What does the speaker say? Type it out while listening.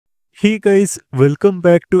Hey guys, welcome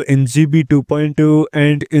back to NGB 2.0,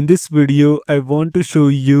 and in this video I want to show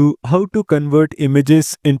you how to convert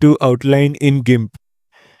images into outline in Gimp.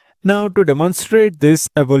 Now to demonstrate this,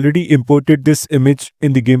 I've already imported this image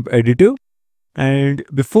in the Gimp editor, and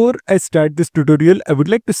before I start this tutorial I would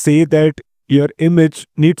like to say that your image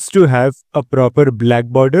needs to have a proper black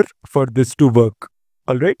border for this to work.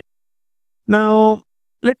 Alright, now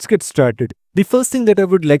let's get started. The first thing that I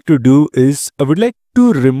would like to do is I would like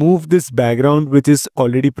to remove this background which is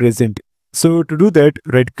already present. So to do that,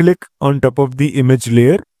 right click on top of the image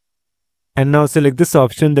layer and now select this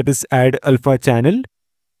option, that is add alpha channel.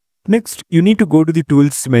 Next, you need to go to the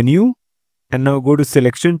tools menu and now go to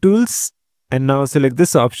selection tools and now select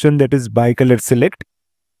this option, that is bicolor select.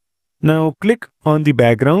 Now click on the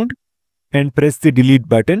background and press the delete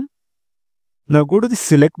button. Now go to the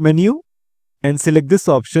select menu and select this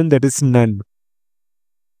option, that is none.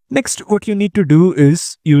 Next, what you need to do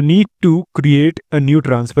is you need to create a new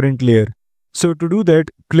transparent layer. So to do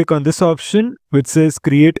that, click on this option which says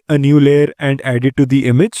create a new layer and add it to the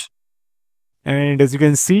image. And as you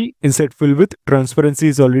can see, inside fill with transparency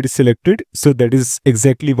is already selected. So that is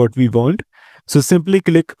exactly what we want. So simply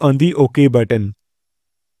click on the OK button.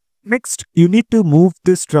 Next, you need to move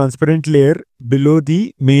this transparent layer below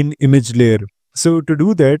the main image layer. So to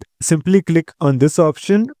do that, simply click on this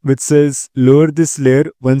option which says lower this layer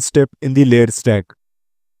one step in the layer stack.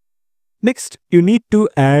 Next, you need to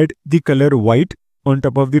add the color white on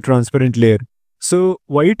top of the transparent layer. So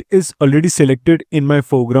white is already selected in my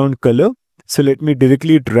foreground color. So let me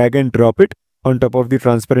directly drag and drop it on top of the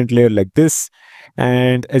transparent layer like this.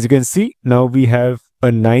 And as you can see, now we have a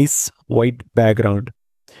nice white background.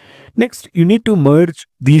 Next, you need to merge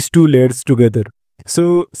these two layers together.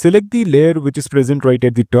 So select the layer which is present right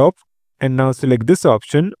at the top and now select this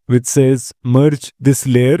option which says merge this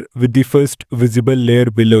layer with the first visible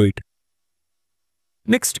layer below it.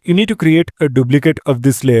 Next, you need to create a duplicate of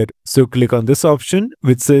this layer. So click on this option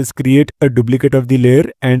which says create a duplicate of the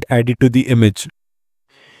layer and add it to the image.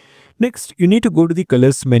 Next, you need to go to the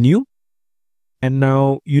colors menu and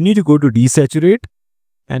now you need to go to desaturate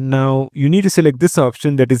and now you need to select this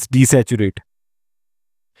option, that is desaturate.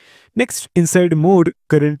 Next, inside mode,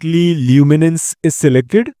 currently luminance is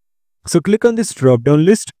selected. So click on this drop down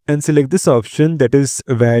list and select this option, that is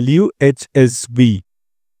value HSV.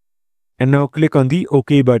 And now click on the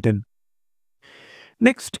OK button.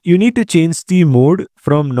 Next, you need to change the mode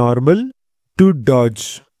from normal to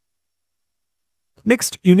dodge.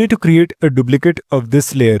 Next, you need to create a duplicate of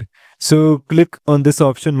this layer. So click on this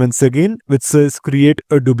option once again, which says create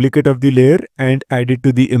a duplicate of the layer and add it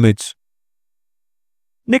to the image.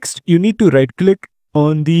 Next, you need to right click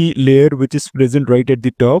on the layer which is present right at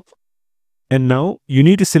the top. And now you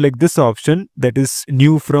need to select this option, that is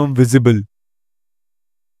new from visible.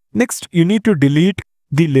 Next, you need to delete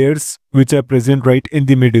the layers which are present right in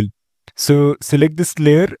the middle. So select this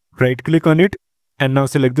layer, right click on it and now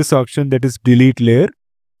select this option, that is delete layer.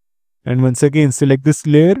 And once again select this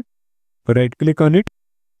layer, right click on it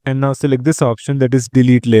and now select this option, that is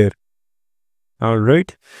delete layer.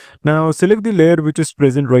 Alright, now select the layer which is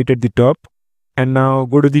present right at the top and now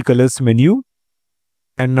go to the colors menu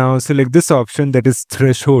and now select this option, that is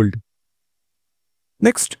threshold.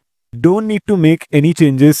 Next, don't need to make any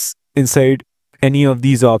changes inside any of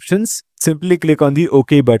these options. Simply click on the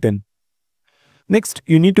OK button. Next,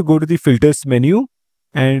 you need to go to the filters menu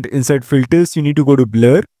and inside filters you need to go to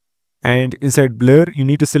blur and inside blur you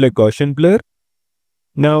need to select Gaussian blur.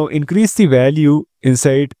 Now increase the value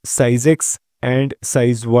inside size X and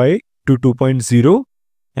size Y to 2.0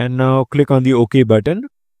 and now click on the OK button.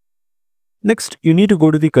 Next, you need to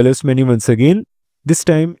go to the colors menu once again. This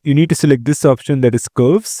time you need to select this option, that is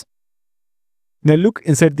curves. Now look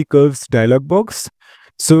inside the curves dialog box.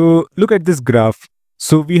 So look at this graph.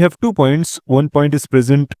 So we have 2 points. One point is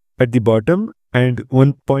present at the bottom and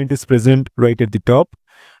one point is present right at the top.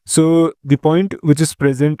 So the point which is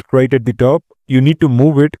present right at the top, you need to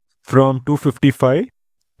move it from 255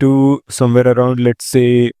 to somewhere around, let's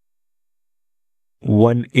say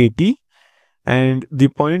 180, and the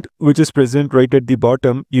point which is present right at the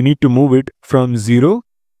bottom, you need to move it from 0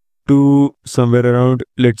 to somewhere around,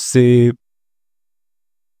 let's say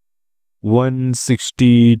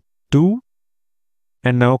 162,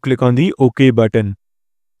 and now click on the OK button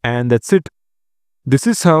and that's it. This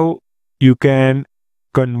is how you can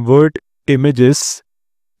convert images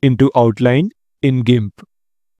into outline in Gimp.